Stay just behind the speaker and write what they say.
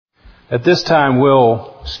At this time,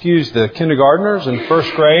 we'll excuse the kindergartners in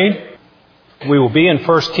first grade. We will be in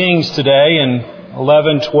 1 Kings today in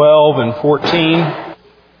 11, 12, and 14.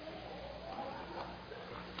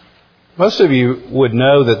 Most of you would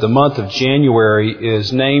know that the month of January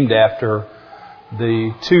is named after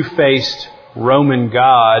the two-faced Roman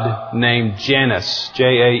god named Janus,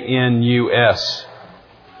 Janus.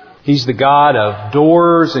 He's the god of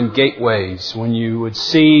doors and gateways. When you would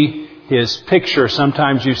see his picture,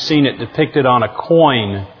 sometimes you've seen it depicted on a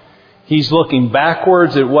coin. He's looking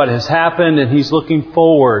backwards at what has happened, and he's looking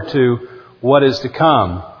forward to what is to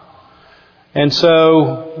come. And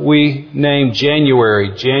so we name January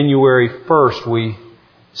 1st. We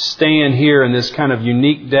stand here in this kind of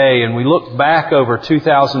unique day, and we look back over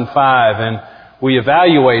 2005, and we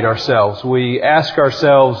evaluate ourselves. We ask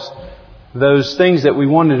ourselves those things that we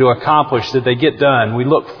wanted to accomplish, that they get done. We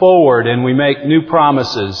look forward and we make new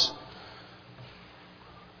promises.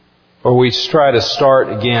 Or we try to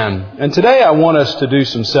start again. And today I want us to do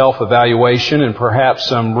some self-evaluation and perhaps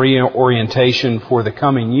some reorientation for the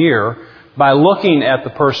coming year by looking at the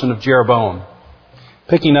person of Jeroboam,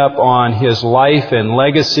 picking up on his life and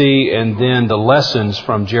legacy and then the lessons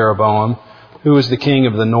from Jeroboam, who was the king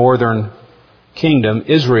of the northern kingdom,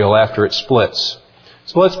 Israel, after it splits.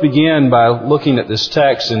 So let's begin by looking at this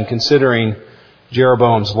text and considering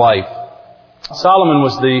Jeroboam's life. Solomon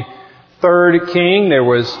was the third king. There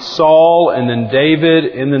was Saul and then David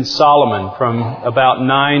and then Solomon from about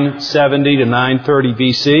 970 to 930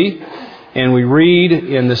 BC. And we read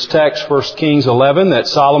in this text, 1 Kings 11, that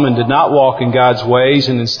Solomon did not walk in God's ways,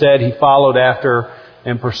 and instead he followed after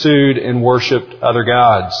and pursued and worshipped other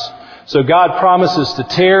gods. So God promises to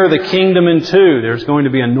tear the kingdom in two. There's going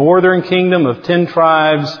to be a northern kingdom of 10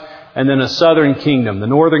 tribes and then a southern kingdom. The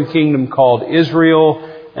northern kingdom called Israel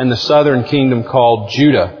and the southern kingdom called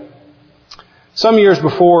Judah. Some years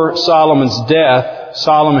before Solomon's death,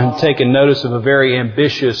 Solomon had taken notice of a very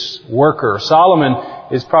ambitious worker. Solomon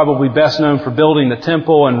is probably best known for building the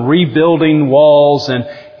temple and rebuilding walls, and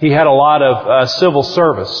he had a lot of civil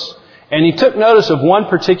service. And he took notice of one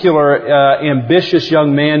particular ambitious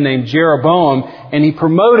young man named Jeroboam, and he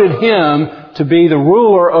promoted him to be the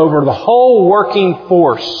ruler over the whole working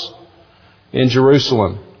force in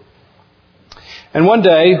Jerusalem. And one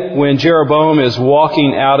day, when Jeroboam is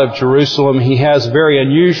walking out of Jerusalem, he has a very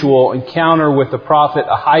unusual encounter with the prophet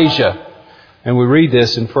Ahijah. And we read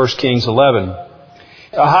this in 1 Kings 11.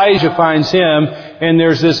 Ahijah finds him, and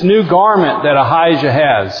there's this new garment that Ahijah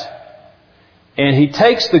has. And he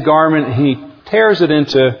takes the garment and he tears it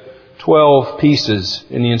into 12 pieces.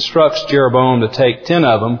 And he instructs Jeroboam to take 10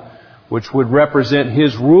 of them, which would represent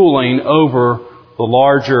his ruling over the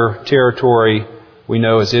larger territory we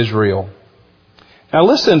know as Israel. Now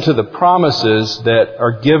listen to the promises that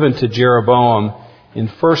are given to Jeroboam in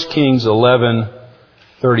 1 Kings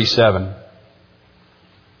 11:37.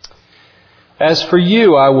 As for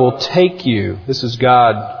you, I will take you, this is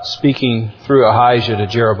God speaking through Ahijah to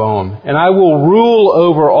Jeroboam, and I will rule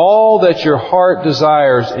over all that your heart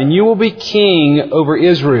desires, and you will be king over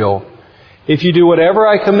Israel. If you do whatever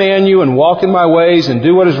I command you and walk in my ways and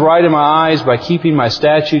do what is right in my eyes by keeping my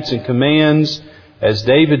statutes and commands, as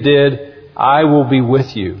David did, I will be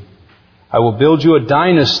with you. I will build you a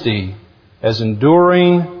dynasty as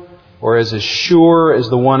enduring or as sure as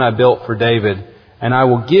the one I built for David, and I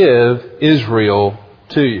will give Israel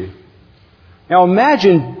to you. Now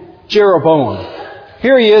imagine Jeroboam.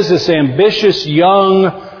 Here he is, this ambitious young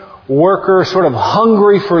worker, sort of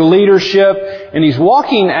hungry for leadership, and he's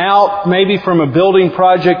walking out maybe from a building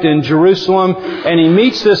project in Jerusalem, and he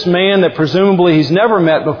meets this man that presumably he's never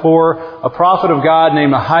met before, a prophet of God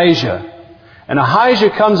named Ahijah. And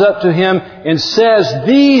Ahijah comes up to him and says,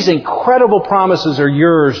 these incredible promises are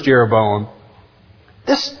yours, Jeroboam.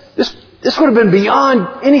 This would have been beyond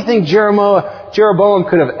anything Jeroboam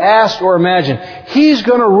could have asked or imagined. He's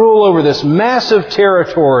going to rule over this massive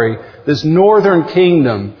territory, this northern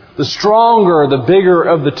kingdom, the stronger, the bigger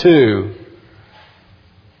of the two.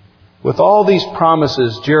 With all these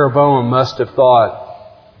promises, Jeroboam must have thought,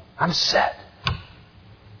 I'm set.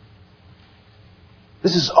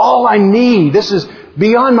 This is all I need. This is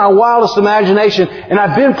beyond my wildest imagination, and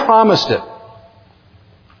I've been promised it.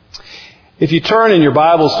 If you turn in your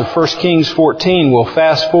Bibles to 1 Kings 14, we'll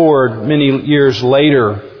fast forward many years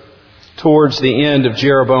later towards the end of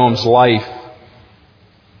Jeroboam's life.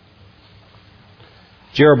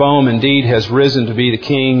 Jeroboam indeed has risen to be the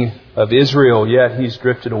king of Israel, yet he's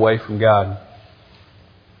drifted away from God.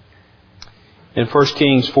 In 1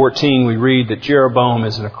 Kings 14, we read that Jeroboam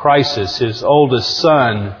is in a crisis. His oldest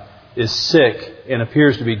son is sick and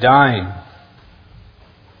appears to be dying.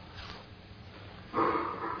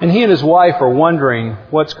 And he and his wife are wondering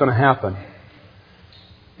what's going to happen.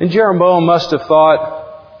 And Jeroboam must have thought,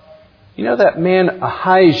 that man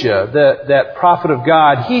Ahijah, that prophet of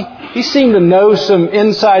God, he seemed to know some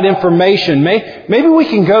inside information. Maybe we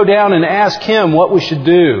can go down and ask him what we should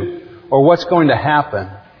do or what's going to happen.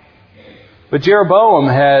 But Jeroboam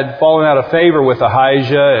had fallen out of favor with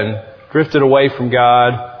Ahijah and drifted away from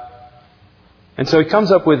God. And so he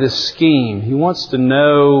comes up with this scheme. He wants to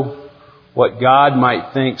know what God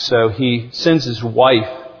might think, so he sends his wife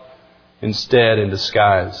instead in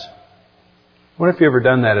disguise. I wonder if you've ever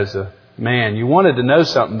done that as a man. You wanted to know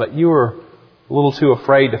something, but you were a little too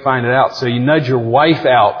afraid to find it out, so you nudge your wife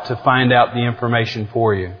out to find out the information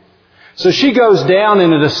for you. So she goes down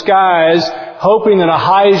in a disguise, hoping that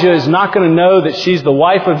Ahijah is not going to know that she's the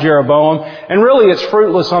wife of Jeroboam, and really it's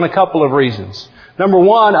fruitless on a couple of reasons. Number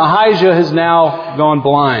one, Ahijah has now gone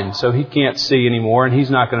blind, so he can't see anymore, and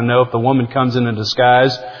he's not going to know if the woman comes in a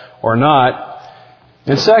disguise or not.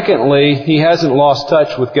 And secondly, he hasn't lost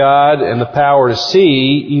touch with God and the power to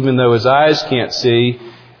see, even though his eyes can't see.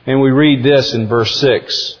 And we read this in verse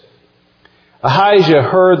 6. Ahijah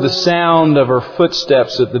heard the sound of her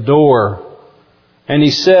footsteps at the door, and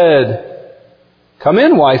he said, "Come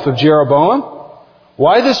in, wife of Jeroboam.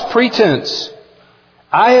 Why this pretense?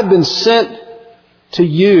 I have been sent to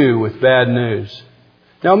you with bad news."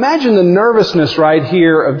 Now imagine the nervousness right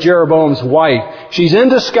here of Jeroboam's wife. She's in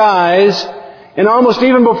disguise, and almost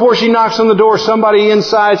even before she knocks on the door, somebody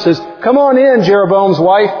inside says, "Come on in, Jeroboam's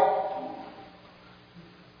wife."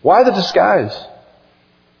 Why the disguise?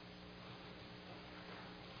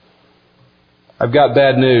 "I've got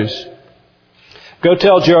bad news. Go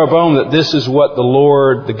tell Jeroboam that this is what the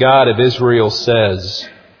Lord, the God of Israel, says.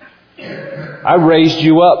 I raised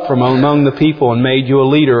you up from among the people and made you a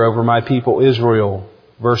leader over my people Israel."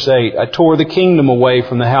 Verse 8, "I tore the kingdom away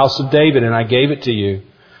from the house of David and I gave it to you.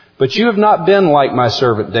 But you have not been like my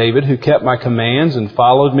servant David, who kept my commands and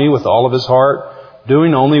followed me with all of his heart,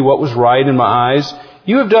 doing only what was right in my eyes.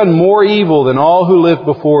 You have done more evil than all who lived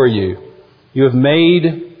before you. You have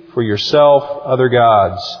made for yourself other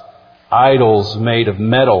gods, idols made of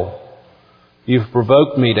metal. You've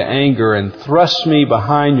provoked me to anger and thrust me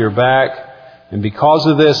behind your back. And because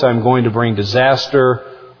of this, I'm going to bring disaster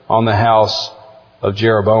on the house of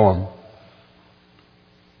Jeroboam."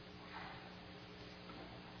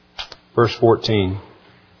 Verse 14.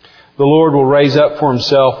 "The Lord will raise up for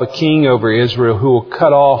himself a king over Israel who will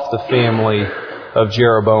cut off the family of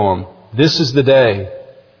Jeroboam. This is the day."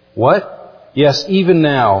 What? "Yes, even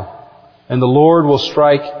now. And the Lord will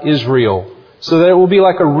strike Israel, so that it will be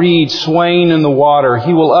like a reed swaying in the water.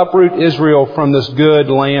 He will uproot Israel from this good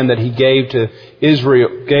land that he gave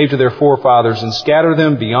to their forefathers, and scatter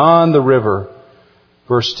them beyond the river."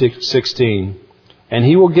 Verse 16. "And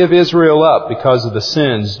he will give Israel up because of the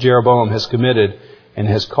sins Jeroboam has committed and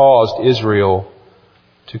has caused Israel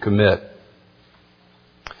to commit."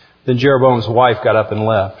 Then Jeroboam's wife got up and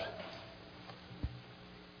left.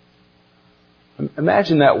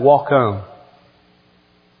 Imagine that walk home.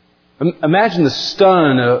 Imagine the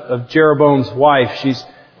stun of Jeroboam's wife. She's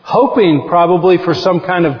hoping probably for some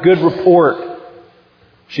kind of good report.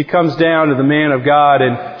 She comes down to the man of God,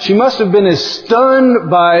 and she must have been as stunned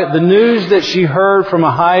by the news that she heard from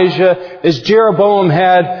Ahijah as Jeroboam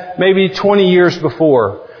had maybe 20 years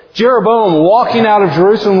before. Jeroboam, walking out of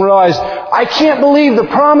Jerusalem, realized, "I can't believe the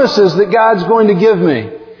promises that God's going to give me."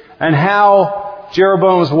 And how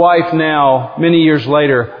Jeroboam's wife now, many years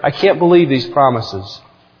later, "I can't believe these promises.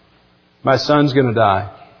 My son's going to die.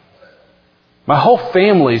 My whole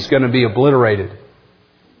family's going to be obliterated.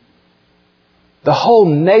 The whole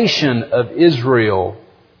nation of Israel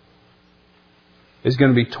is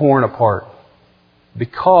going to be torn apart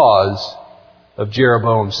because of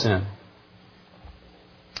Jeroboam's sin."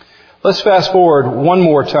 Let's fast forward one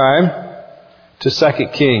more time to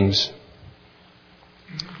 2 Kings.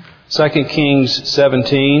 2 Kings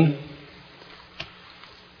 17.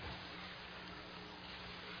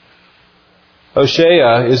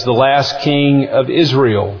 Hoshea is the last king of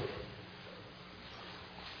Israel.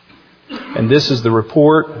 And this is the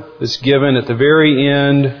report that's given at the very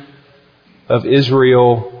end of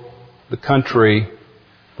Israel, the country,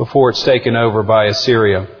 before it's taken over by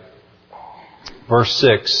Assyria. Verse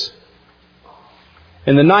 6.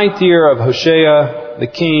 "In the 9th year of Hoshea, the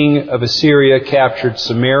king of Assyria captured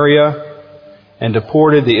Samaria and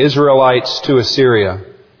deported the Israelites to Assyria."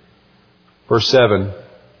 Verse 7.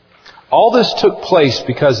 "All this took place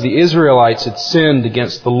because the Israelites had sinned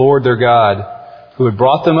against the Lord their God, who had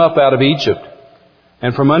brought them up out of Egypt,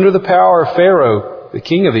 and from under the power of Pharaoh, the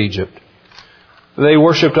king of Egypt. They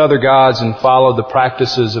worshipped other gods and followed the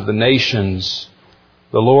practices of the nations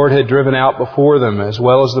the Lord had driven out before them, as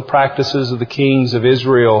well as the practices of the kings of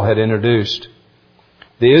Israel had introduced.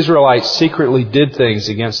 The Israelites secretly did things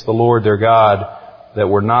against the Lord their God that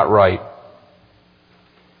were not right.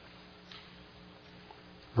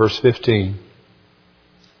 Verse 15.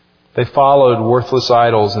 They followed worthless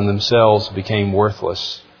idols and themselves became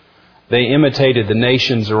worthless. They imitated the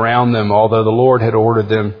nations around them, although the Lord had ordered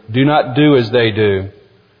them, "Do not do as they do."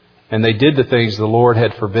 And they did the things the Lord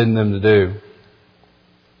had forbidden them to do.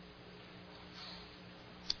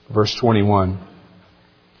 Verse 21.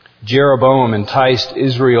 Jeroboam enticed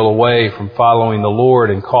Israel away from following the Lord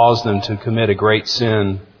and caused them to commit a great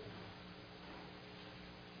sin.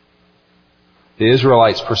 The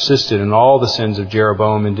Israelites persisted in all the sins of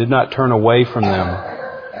Jeroboam and did not turn away from them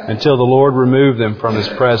until the Lord removed them from His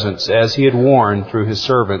presence, as He had warned through His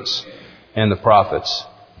servants and the prophets.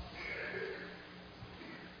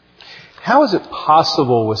 How is it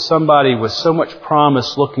possible with somebody with so much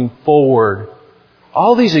promise looking forward,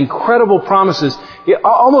 all these incredible promises,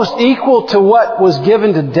 almost equal to what was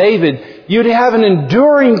given to David? You'd have an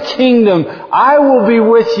enduring kingdom. I will be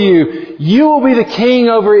with you. You will be the king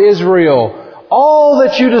over Israel. All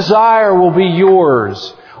that you desire will be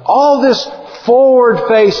yours. All this forward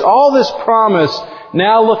face, all this promise,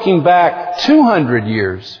 now looking back 200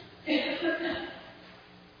 years.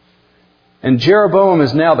 And Jeroboam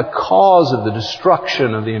is now the cause of the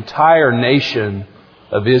destruction of the entire nation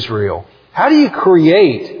of Israel. How do you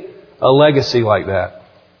create a legacy like that?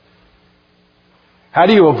 How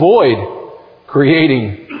do you avoid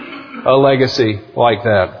creating a legacy like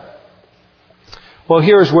that? Well,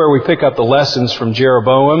 here's where we pick up the lessons from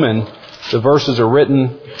Jeroboam, and the verses are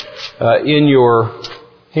written in your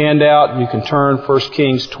handout. You can turn 1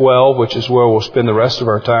 Kings 12, which is where we'll spend the rest of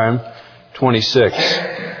our time, 26.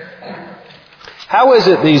 How is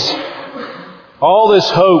it all this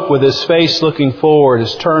hope with his face looking forward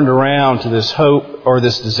has turned around to this hope or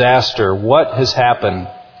this disaster? What has happened?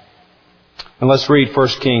 And let's read 1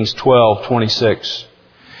 Kings 12:26.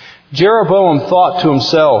 Jeroboam thought to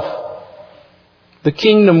himself, "The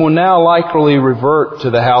kingdom will now likely revert to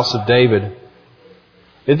the house of David.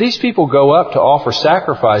 If these people go up to offer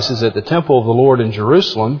sacrifices at the temple of the Lord in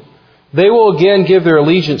Jerusalem, they will again give their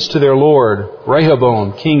allegiance to their Lord,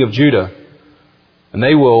 Rehoboam, king of Judah. And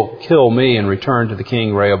they will kill me and return to the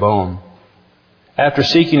king Rehoboam." After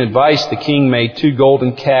seeking advice, the king made 2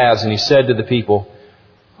 golden calves, and he said to the people,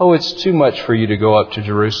 "Oh, it's too much for you to go up to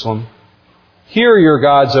Jerusalem. Here are your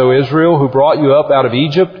gods, O Israel, who brought you up out of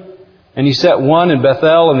Egypt." And he set one in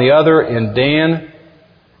Bethel and the other in Dan.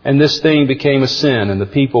 And this thing became a sin, and the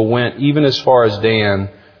people went even as far as Dan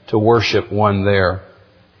to worship one there.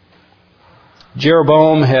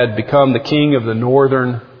 Jeroboam had become the king of the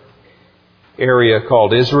northern area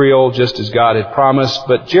called Israel, just as God had promised.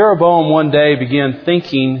 But Jeroboam one day began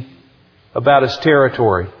thinking about his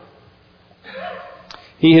territory.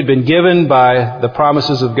 He had been given by the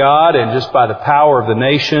promises of God and just by the power of the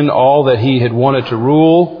nation all that he had wanted to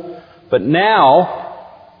rule. But now,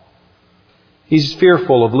 he's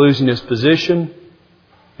fearful of losing his position,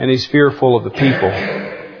 and he's fearful of the people.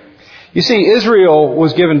 You see, Israel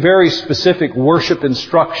was given very specific worship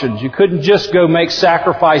instructions. You couldn't just go make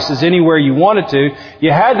sacrifices anywhere you wanted to.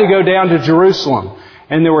 You had to go down to Jerusalem.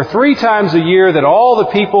 And there were 3 times a year that all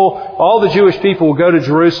the Jewish people would go to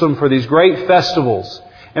Jerusalem for these great festivals.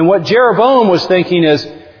 And what Jeroboam was thinking is,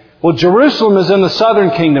 well, Jerusalem is in the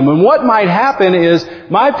southern kingdom, and what might happen is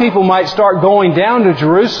my people might start going down to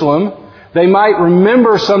Jerusalem. They might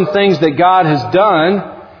remember some things that God has done.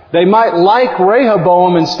 They might like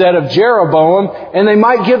Rehoboam instead of Jeroboam, and they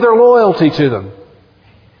might give their loyalty to them.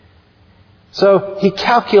 So he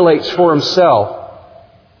calculates for himself.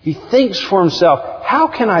 He thinks for himself, how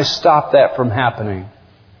can I stop that from happening?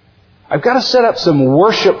 I've got to set up some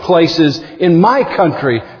worship places in my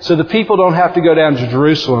country so the people don't have to go down to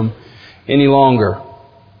Jerusalem any longer.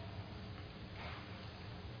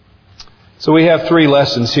 So we have 3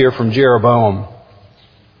 lessons here from Jeroboam.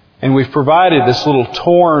 And we've provided this little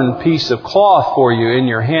torn piece of cloth for you in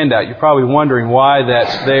your handout. You're probably wondering why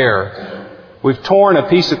that's there. We've torn a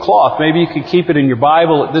piece of cloth. Maybe you could keep it in your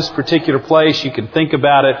Bible at this particular place. You can think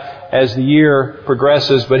about it as the year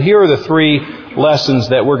progresses. But here are the 3 lessons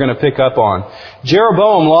that we're going to pick up on.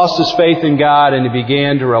 Jeroboam lost his faith in God and he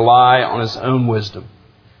began to rely on his own wisdom.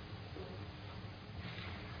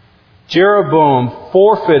 Jeroboam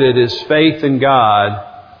forfeited his faith in God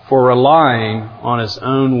for relying on his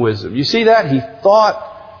own wisdom. You see that? He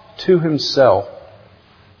thought to himself.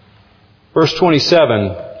 Verse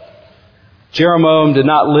 27, Jeroboam did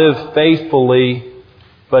not live faithfully,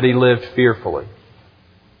 but he lived fearfully.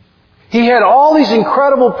 He had all these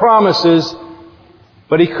incredible promises,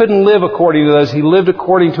 But he couldn't live according to those. He lived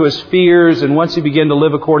according to his fears, and once he began to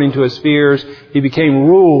live according to his fears, he became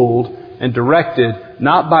ruled and directed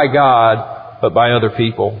not by God, but by other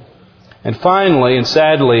people. And finally, and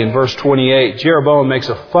sadly, in verse 28, Jeroboam makes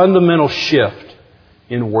a fundamental shift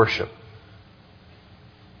in worship.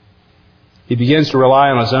 He begins to rely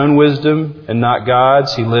on his own wisdom and not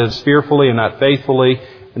God's. He lives fearfully and not faithfully.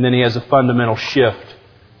 And then he has a fundamental shift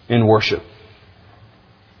in worship.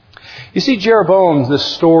 You see, Jeroboam, this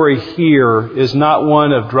story here is not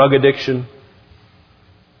one of drug addiction.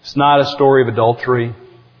 It's not a story of adultery.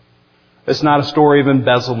 It's not a story of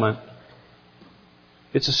embezzlement.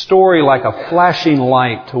 It's a story like a flashing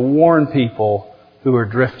light to warn people who are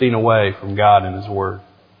drifting away from God and His Word.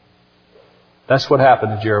 That's what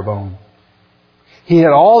happened to Jeroboam. He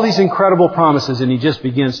had all these incredible promises and he just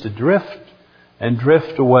begins to drift and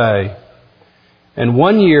drift away. And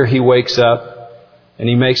one year he wakes up and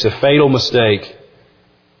he makes a fatal mistake.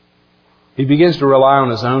 He begins to rely on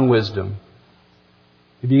his own wisdom.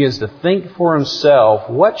 He begins to think for himself,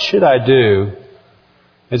 what should I do?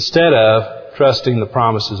 Instead of trusting the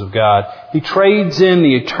promises of God. He trades in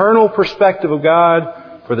the eternal perspective of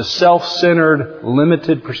God for the self-centered,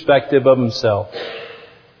 limited perspective of himself.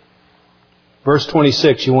 Verse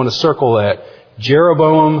 26, you want to circle that.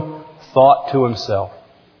 Jeroboam thought to himself.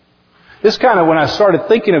 This kind of, when I started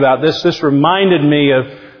thinking about this reminded me of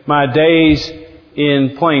my days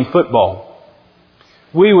in playing football.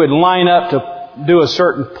 We would line up to do a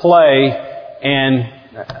certain play, and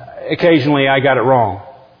occasionally I got it wrong.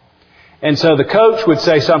 And so the coach would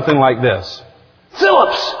say something like this: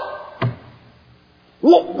 "Phillips,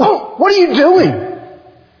 what are you doing?"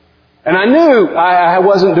 And I knew I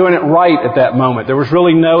wasn't doing it right at that moment. There was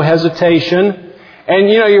really no hesitation. And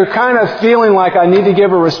you're kind of feeling like I need to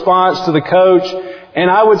give a response to the coach.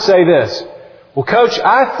 And I would say this: "Well, Coach,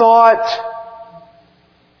 I thought..."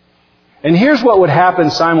 And here's what would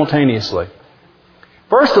happen simultaneously.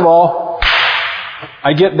 First of all,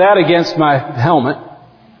 I get that against my helmet.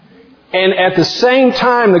 And at the same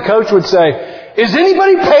time, the coach would say, "Is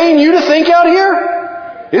anybody paying you to think out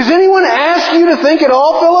here? Is anyone asking you to think at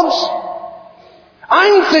all, Phillips?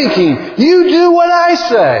 I'm thinking. You do what I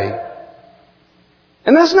say."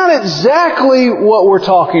 And that's not exactly what we're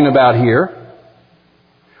talking about here.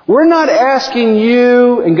 We're not asking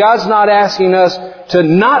you, and God's not asking us to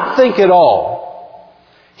not think at all.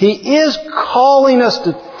 He is calling us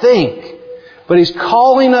to think, but He's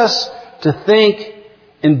calling us to think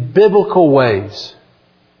in biblical ways.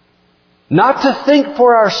 Not to think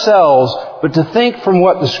for ourselves, but to think from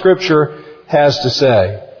what the Scripture has to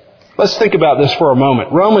say. Let's think about this for a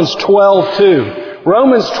moment. Romans 12:2.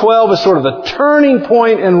 Romans 12 is sort of the turning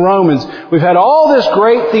point in Romans. We've had all this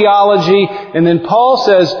great theology, and then Paul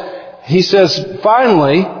says,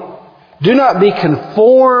 finally, do not be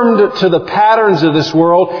conformed to the patterns of this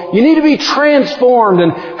world. You need to be transformed.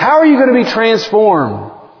 And how are you going to be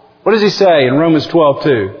transformed? What does he say in Romans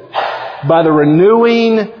 12:2? By the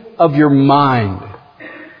renewing of your mind.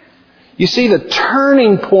 You see, the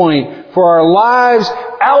turning point for our lives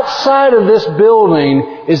outside of this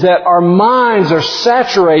building is that our minds are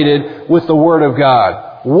saturated with the Word of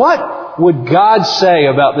God. What would God say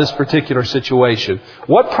about this particular situation?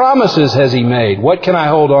 What promises has He made? What can I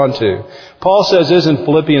hold on to? Paul says this in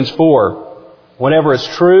Philippians 4. Whatever is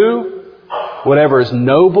true, whatever is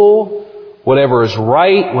noble, whatever is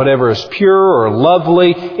right, whatever is pure or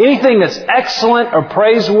lovely, anything that's excellent or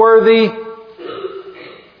praiseworthy,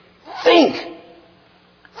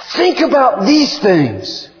 Think about these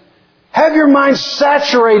things. Have your mind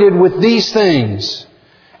saturated with these things.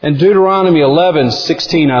 And Deuteronomy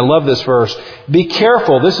 11:16, I love this verse. Be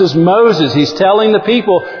careful. This is Moses. He's telling the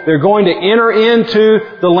people they're going to enter into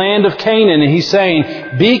the land of Canaan. And he's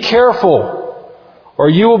saying, be careful, or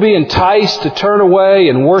you will be enticed to turn away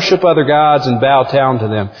and worship other gods and bow down to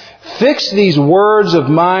them. Fix these words of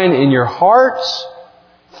mine in your hearts.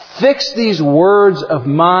 Fix these words of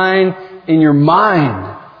mine in your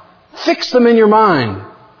mind. Fix them in your mind.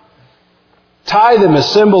 Tie them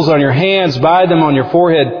as symbols on your hands. Bind them on your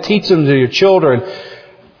forehead. Teach them to your children.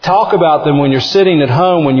 Talk about them when you're sitting at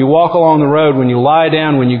home, when you walk along the road, when you lie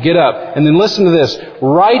down, when you get up. And then listen to this.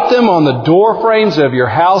 Write them on the door frames of your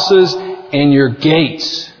houses and your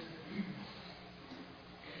gates.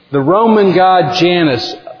 The Roman god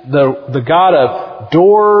Janus, the god of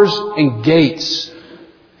doors and gates.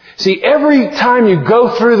 See, every time you go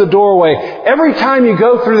through the doorway, every time you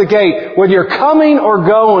go through the gate, whether you're coming or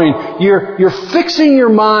going, you're fixing your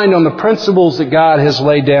mind on the principles that God has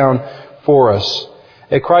laid down for us.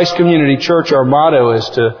 At Christ Community Church, our motto is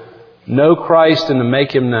to know Christ and to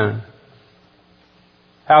make Him known.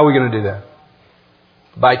 How are we going to do that?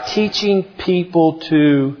 by teaching people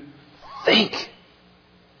to think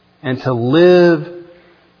and to live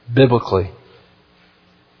biblically.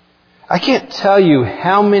 I can't tell you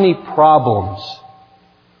how many problems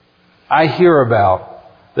I hear about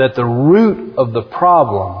that the root of the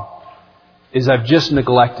problem is I've just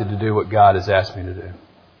neglected to do what God has asked me to do.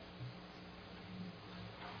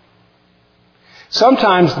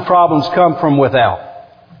 Sometimes the problems come from without.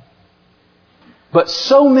 But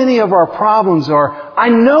so many of our problems are, I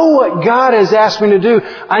know what God has asked me to do.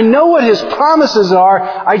 I know what His promises are.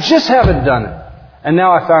 I just haven't done it. And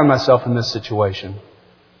now I find myself in this situation.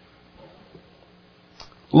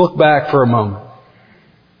 Look back for a moment.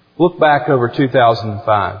 Look back over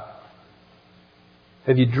 2005.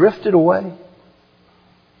 Have you drifted away?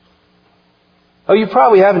 Oh, you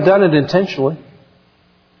probably haven't done it intentionally.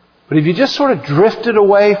 But have you just sort of drifted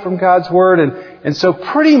away from God's Word? And so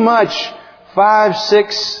pretty much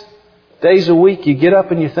 5-6 days a week you get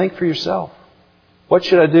up and you think for yourself. What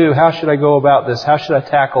should I do? How should I go about this? How should I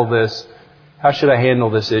tackle this? How should I handle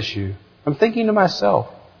this issue? I'm thinking to myself.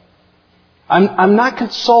 I'm not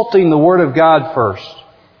consulting the Word of God first.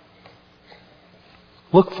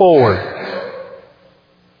 Look forward.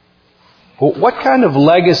 Well, what kind of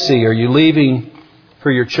legacy are you leaving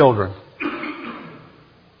for your children?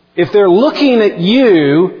 If they're looking at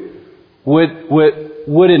you,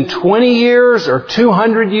 would in 20 years or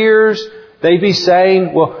 200 years they be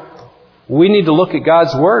saying, well, we need to look at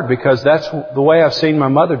God's Word because that's the way I've seen my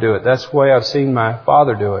mother do it. That's the way I've seen my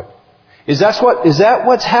father do it. Is that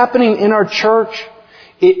what's happening in our church?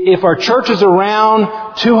 If our church is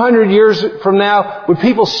around 200 years from now, would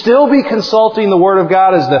people still be consulting the Word of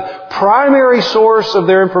God as the primary source of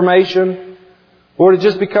their information? Or would it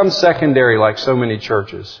just become secondary like so many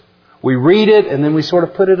churches? We read it and then we sort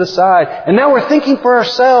of put it aside. And now we're thinking for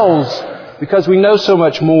ourselves because we know so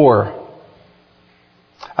much more.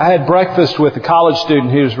 I had breakfast with a college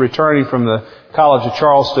student who was returning from the College of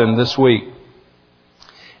Charleston this week.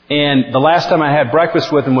 And the last time I had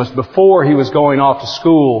breakfast with him was before he was going off to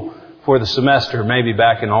school for the semester, maybe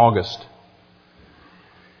back in August.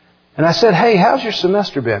 And I said, hey, how's your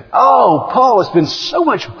semester been? Oh, Paul, it's been so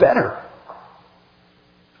much better.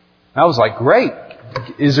 I was like, great.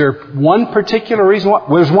 Is there one particular reason?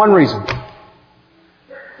 There's one reason.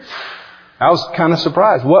 I was kind of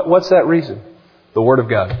surprised. What's that reason? The Word of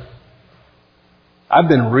God. I've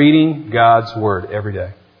been reading God's Word every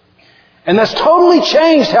day. And that's totally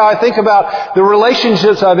changed how I think about the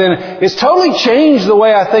relationships I've been in. It's totally changed the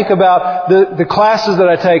way I think about the classes that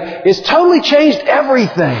I take. It's totally changed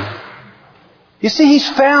everything. You see, He's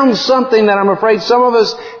found something that I'm afraid some of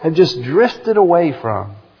us have just drifted away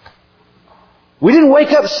from. We didn't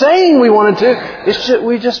wake up saying we wanted to.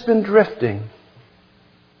 We've just been drifting.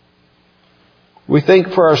 We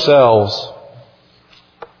think for ourselves.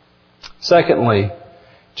 Secondly,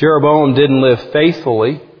 Jeroboam didn't live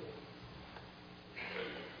faithfully.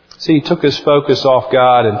 See, he took his focus off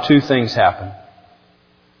God and two things happened.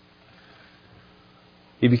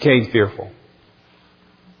 He became fearful.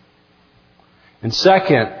 And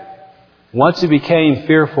second, once he became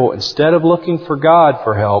fearful, instead of looking for God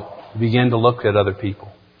for help, he began to look at other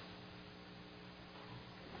people.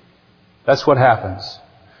 That's what happens.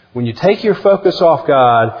 When you take your focus off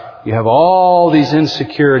God, you have all these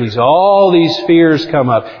insecurities, all these fears come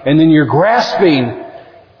up, and then you're grasping.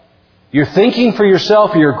 You're thinking for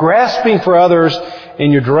yourself, you're grasping for others,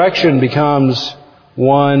 and your direction becomes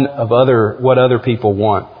one of what other people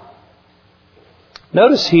want.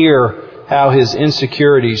 Notice here how his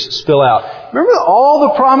insecurities spill out. Remember all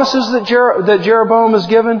the promises that Jeroboam has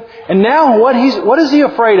given? And now what is he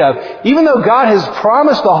afraid of? Even though God has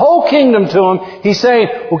promised the whole kingdom to him, he's saying,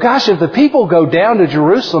 well gosh, if the people go down to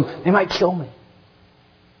Jerusalem, they might kill me.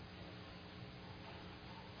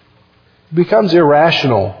 It becomes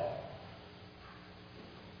irrational.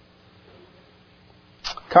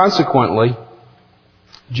 Consequently,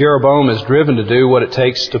 Jeroboam is driven to do what it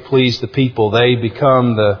takes to please the people. They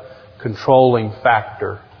become the controlling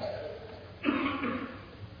factor.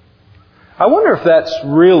 I wonder if that's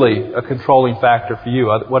really a controlling factor for you,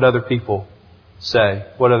 what other people say,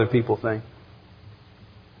 what other people think.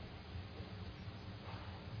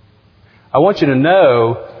 I want you to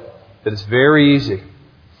know that it's very easy.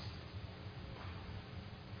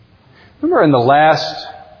 Remember in the last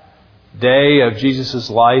day of Jesus'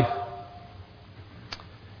 life,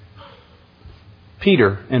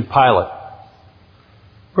 Peter and Pilate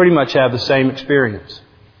pretty much have the same experience.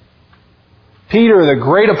 Peter, the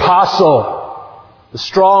great apostle, the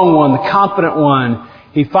strong one, the confident one,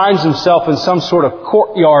 he finds himself in some sort of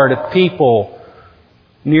courtyard of people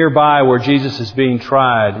nearby where Jesus is being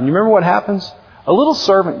tried. And you remember what happens? A little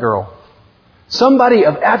servant girl, somebody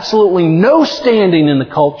of absolutely no standing in the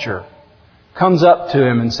culture, comes up to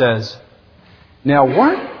him and says, "Now,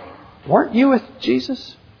 weren't you with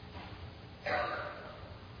Jesus?"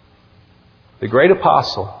 The great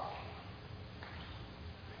apostle.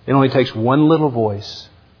 It only takes one little voice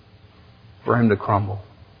for him to crumble.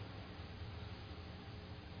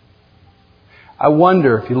 I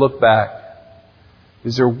wonder, if you look back,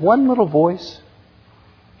 is there one little voice?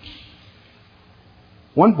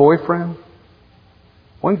 One boyfriend?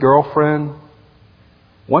 One girlfriend?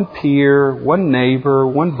 One peer? One neighbor?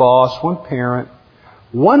 One boss? One parent?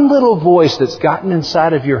 One little voice that's gotten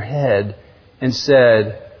inside of your head and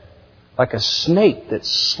said, like a snake that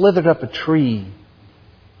slithered up a tree,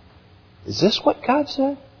 "Is this what God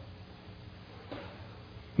said?"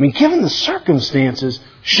 I mean, given the circumstances,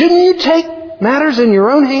 shouldn't you take matters in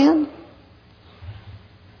your own hand?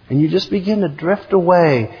 And you just begin to drift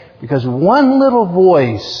away because one little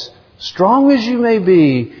voice, strong as you may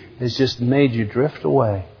be, has just made you drift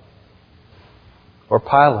away. Or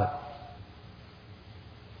Pilate.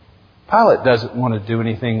 Pilate doesn't want to do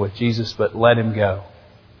anything with Jesus but let him go.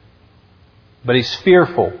 But he's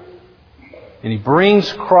fearful. And he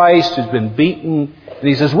brings Christ who's been beaten. And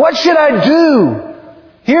he says, "What should I do?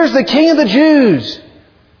 Here's the King of the Jews.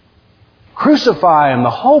 Crucify him."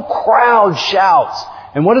 The whole crowd shouts.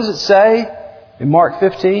 And what does it say in Mark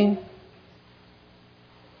 15?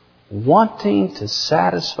 Wanting to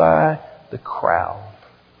satisfy the crowd.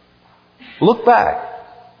 Look back.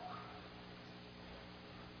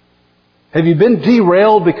 Have you been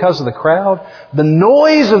derailed because of the crowd? The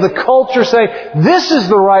noise of the culture saying, "This is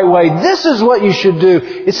the right way. This is what you should do."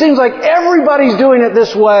 It seems like everybody's doing it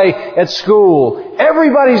this way at school.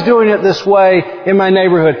 Everybody's doing it this way in my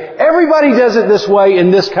neighborhood. Everybody does it this way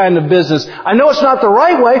in this kind of business. I know it's not the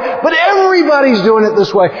right way, but everybody's doing it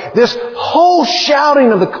this way. This whole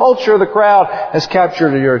shouting of the culture of the crowd has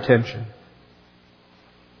captured your attention.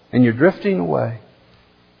 And you're drifting away.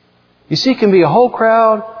 You see, it can be a whole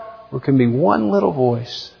crowd, or it can be one little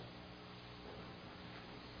voice.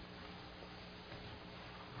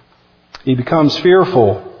 He becomes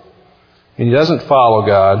fearful and he doesn't follow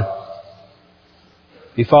God.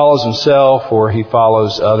 He follows himself or he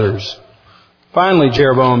follows others. Finally,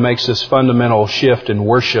 Jeroboam makes this fundamental shift in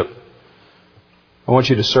worship. I want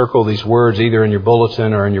you to circle these words either in your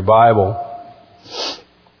bulletin or in your Bible.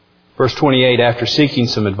 Verse 28, after seeking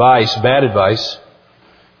some advice, bad advice,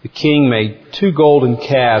 the king made 2 golden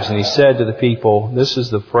calves, and he said to the people, this is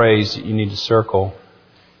the phrase that you need to circle,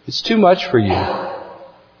 "It's too much for you."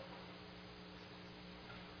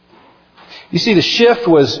 You see, the shift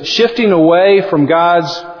was shifting away from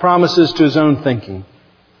God's promises to his own thinking.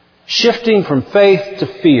 Shifting from faith to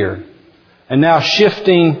fear. And now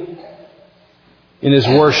shifting in his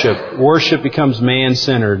worship. Worship becomes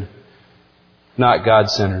man-centered, not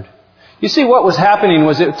God-centered. You see, what was happening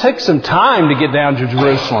was it took some time to get down to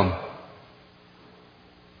Jerusalem.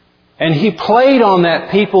 And he played on that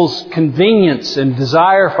people's convenience and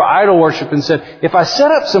desire for idol worship and said, if I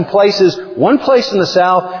set up some places, one place in the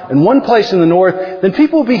south and one place in the north, then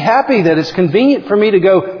people will be happy that it's convenient for me to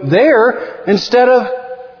go there instead of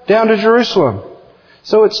down to Jerusalem.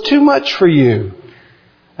 So it's too much for you.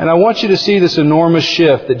 And I want you to see this enormous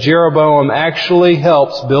shift that Jeroboam actually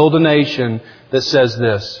helps build a nation that says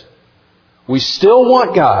this: we still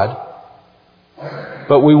want God,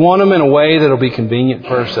 but we want Him in a way that will be convenient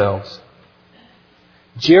for ourselves.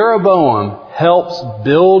 Jeroboam helps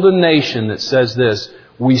build a nation that says this: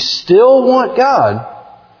 we still want God,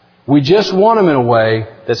 we just want Him in a way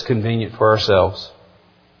that's convenient for ourselves.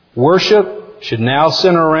 Worship should now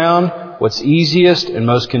center around what's easiest and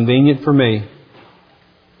most convenient for me.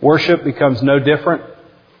 Worship becomes no different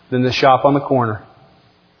than the shop on the corner.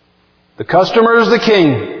 The customer is the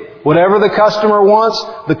king. Whatever the customer wants,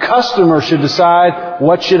 the customer should decide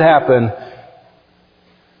what should happen.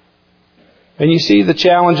 And you see, the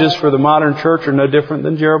challenges for the modern church are no different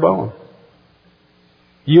than Jeroboam.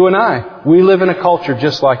 You and I, we live in a culture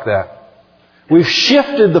just like that. We've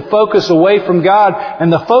shifted the focus away from God,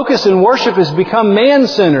 and the focus in worship has become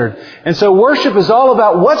man-centered. And so worship is all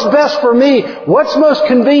about what's best for me, what's most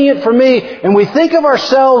convenient for me, and we think of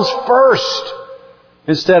ourselves first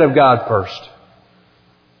instead of God first.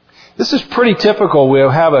 This is pretty typical. We'll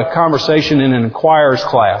have a conversation in an inquirer's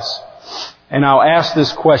class, and I'll ask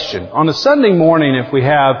this question. On a Sunday morning, if we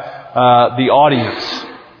have the audience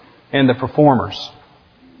and the performers,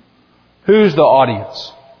 who's the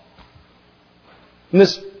audience? And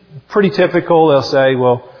this is pretty typical. They'll say,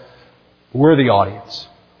 well, we're the audience.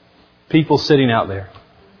 People sitting out there.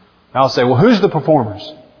 I'll say, well, who's the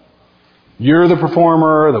performers? You're the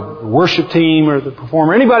performer, the worship team or the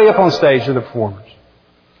performer. Anybody up on stage are the performers.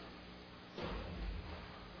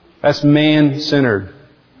 That's man-centered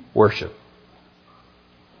worship.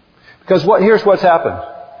 Because here's what's happened.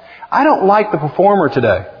 I don't like the performer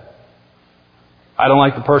today. I don't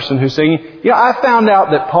like the person who's singing. I found out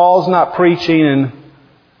that Paul's not preaching and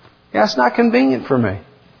it's not convenient for me.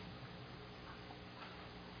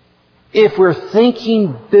 If we're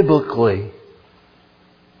thinking biblically,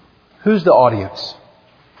 who's the audience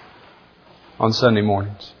on Sunday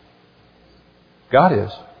mornings? God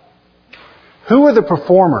is. Who are the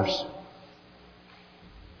performers?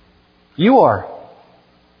 You are.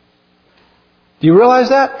 Do you realize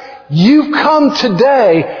that? You've come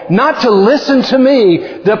today not to listen to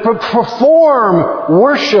me, but to perform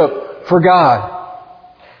worship for God.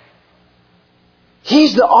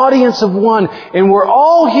 He's the audience of one, and we're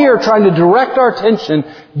all here trying to direct our attention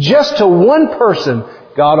just to one person,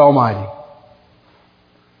 God Almighty.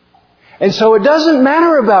 And so it doesn't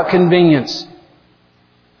matter about convenience.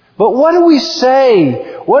 But what do we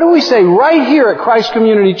say? What do we say right here at Christ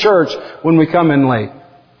Community Church when we come in late?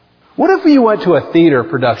 What if you went to a theater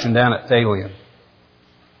production down at Thalian?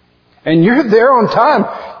 And you're there on time.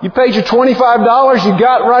 You paid your $25, you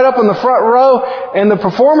got right up in the front row, and the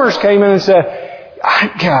performers came in and said,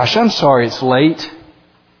 gosh, I'm sorry it's late.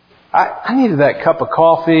 I needed that cup of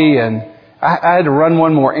coffee, and I had to run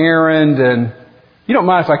one more errand, and you don't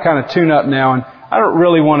mind if I kind of tune up now, and I don't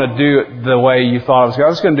really want to do it the way you thought I was going. I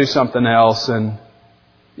was going to do something else, and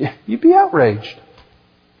you'd be outraged.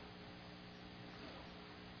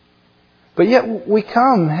 But yet we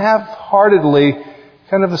come half-heartedly,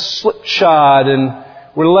 kind of a slipshod, and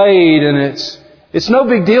we're late, and it's no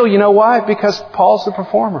big deal. You know why? Because Paul's the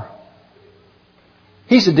performer.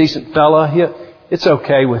 He's a decent fella. It's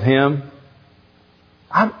okay with him.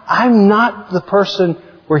 I'm not the person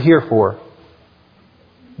we're here for.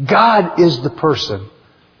 God is the person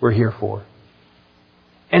we're here for.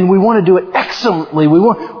 And we want to do it excellently. We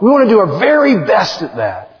want to do our very best at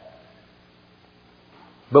that.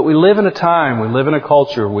 But we live in a time, we live in a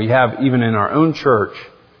culture, we have even in our own church,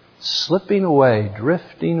 slipping away,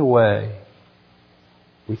 drifting away.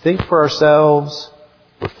 We think for ourselves,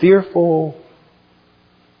 we're fearful,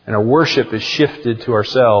 and our worship is shifted to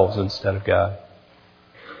ourselves instead of God.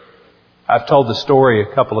 I've told the story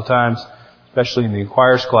a couple of times, especially in the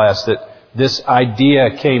Inquirers class, that this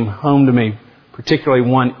idea came home to me, particularly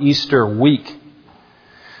one Easter week.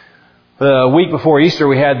 The week before Easter,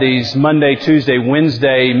 we had these Monday, Tuesday,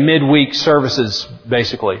 Wednesday, midweek services,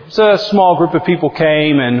 basically. So a small group of people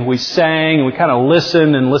came and we sang and we kind of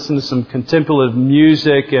listened to some contemplative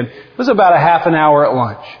music, and it was about a half an hour at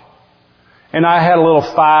lunch. And I had a little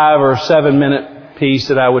 5 or 7 minute piece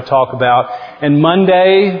that I would talk about. And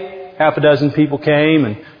Monday, half a dozen people came,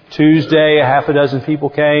 and Tuesday, a half a dozen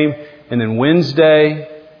people came, and then Wednesday,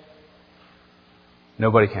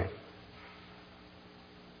 nobody came.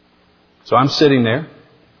 So I'm sitting there,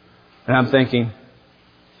 and I'm thinking,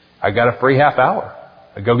 I got a free half hour.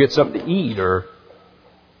 I go get something to eat, and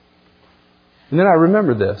then I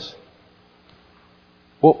remembered this.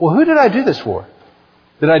 Well, who did I do this for?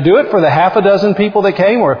 Did I do it for the half a dozen people that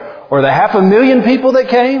came, or the 500,000 people that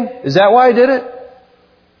came? Is that why I did it?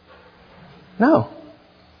 No.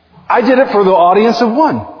 I did it for the audience of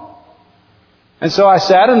one. And so I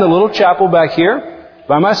sat in the little chapel back here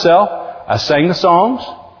by myself. I sang the songs.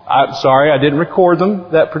 I'm sorry, I didn't record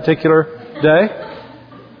them that particular day.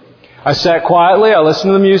 I sat quietly. I listened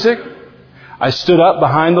to the music. I stood up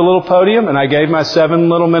behind the little podium and I gave my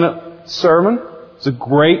 7-minute sermon. It's the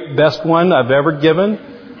great, best one I've ever given.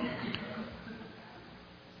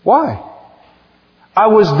 Why? I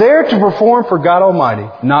was there to perform for God Almighty,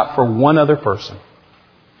 not for one other person.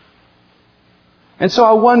 And so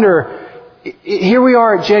I wonder, here we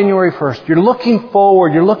are at January 1st. You're looking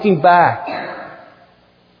forward. You're looking back.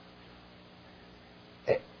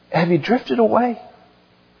 Have you drifted away?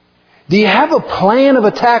 Do you have a plan of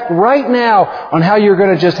attack right now on how you're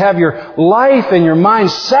going to just have your life and your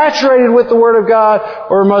mind saturated with the Word of God,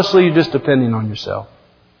 or mostly you're just depending on yourself?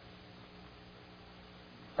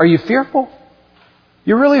 Are you fearful?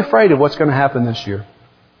 You're really afraid of what's going to happen this year.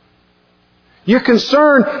 You're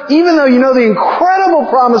concerned, even though you know the incredible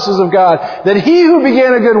promises of God, that He who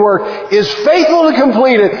began a good work is faithful to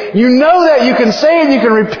complete it. You know that. You can say it, you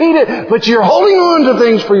can repeat it, but you're holding on to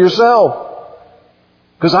things for yourself.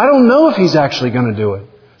 Because I don't know if He's actually going to do it.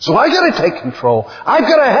 So I got to take control. I've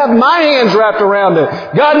got to have my hands wrapped around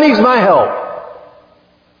it. God needs my help.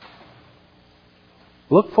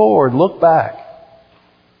 Look forward, look back.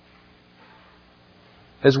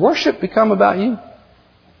 Has worship become about you?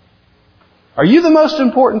 Are you the most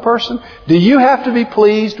important person? Do you have to be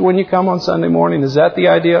pleased when you come on Sunday morning? Is that the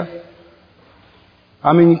idea?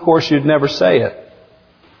 I mean, of course, you'd never say it.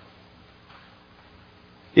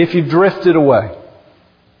 If you've drifted away,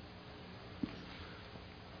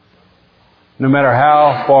 no matter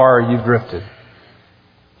how far you've drifted,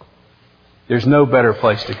 there's no better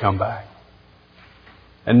place to come back.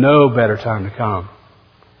 And no better time to come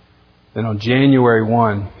than on January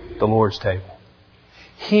 1, the Lord's table.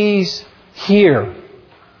 He's here.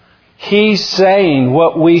 He's saying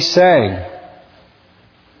what we sang.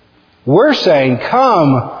 We're saying,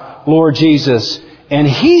 "Come, Lord Jesus." And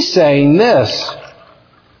He's saying this,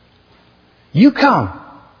 "You come.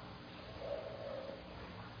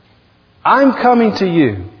 I'm coming to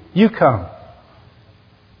you. You come.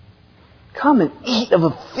 Come and eat of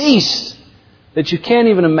a feast that you can't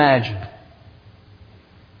even imagine."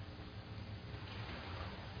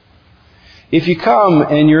 If you come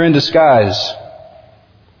and you're in disguise,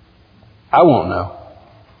 I won't know.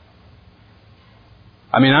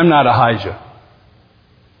 I mean, I'm not Ahijah.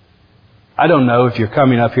 I don't know if you're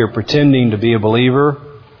coming up here pretending to be a believer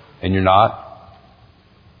and you're not.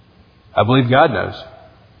 I believe God knows.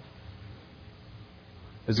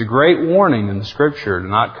 There's a great warning in the Scripture to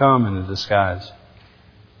not come in a disguise.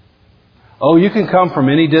 Oh, you can come from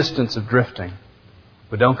any distance of drifting,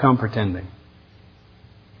 but don't come pretending.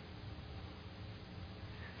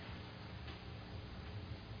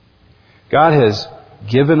 God has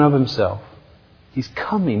given of Himself. He's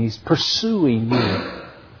coming. He's pursuing you.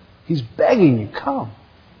 He's begging you, come.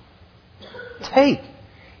 Take.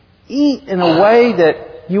 Eat in a way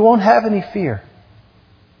that you won't have any fear.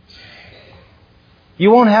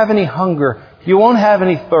 You won't have any hunger. You won't have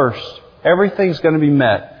any thirst. Everything's going to be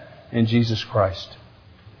met in Jesus Christ.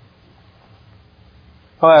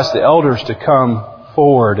 I'll ask the elders to come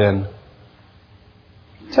forward and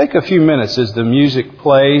take a few minutes as the music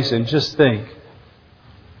plays and just think.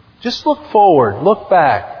 Just look forward. Look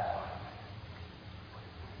back.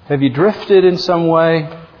 Have you drifted in some way?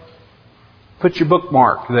 Put your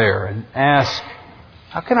bookmark there and ask,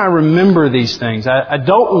 how can I remember these things? I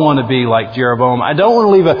don't want to be like Jeroboam. I don't want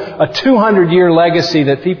to leave a 200-year legacy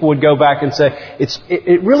that people would go back and say,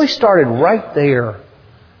 it really started right there.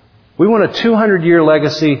 We want a 200-year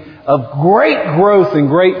legacy of great growth and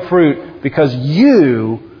great fruit because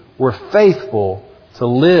you were faithful to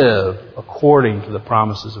live according to the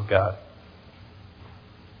promises of God.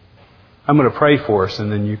 I'm going to pray for us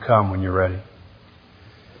and then you come when you're ready.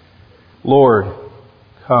 Lord,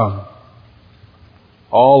 come.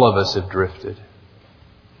 All of us have drifted.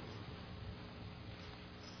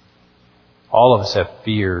 All of us have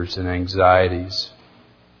fears and anxieties.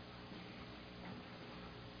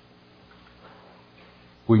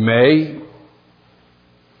 We may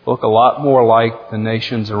look a lot more like the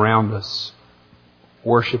nations around us,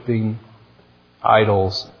 worshiping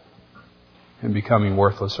idols and becoming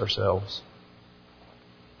worthless ourselves.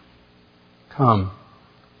 Come,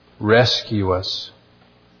 rescue us.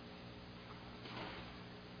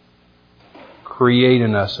 Create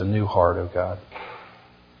in us a new heart, O God,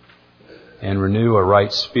 and renew a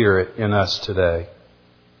right spirit in us today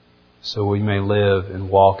so we may live and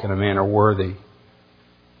walk in a manner worthy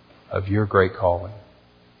of your great calling.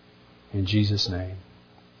 In Jesus' name,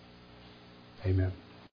 amen.